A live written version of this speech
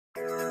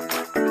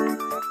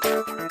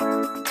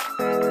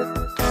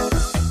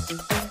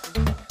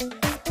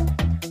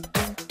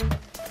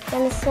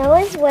snow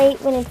is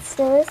white when it's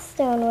still as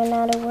stone, when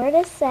not a word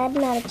is said,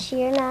 not a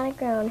cheer, not a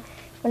groan.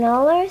 When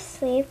all are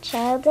asleep,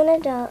 child and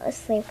adult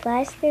asleep,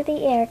 flies through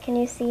the air. Can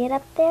you see it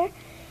up there?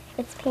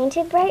 It's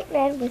painted bright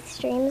red with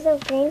streams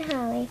of green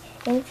holly.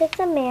 In sits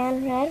a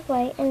man, red,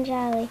 white, and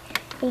jolly.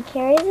 He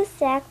carries a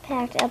sack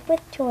packed up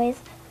with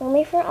toys,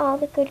 only for all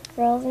the good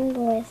girls and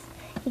boys.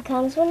 He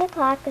comes when the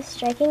clock is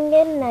striking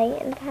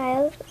midnight and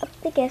piles up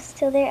the gifts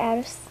till they're out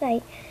of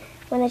sight.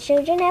 When the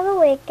children have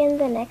awakened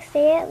the next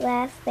day at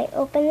last, they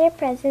open their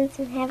presents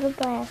and have a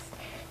blast.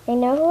 They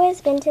know who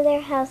has been to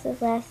their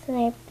houses last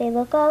night. They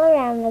look all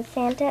around, but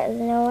Santa is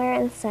nowhere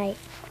in sight.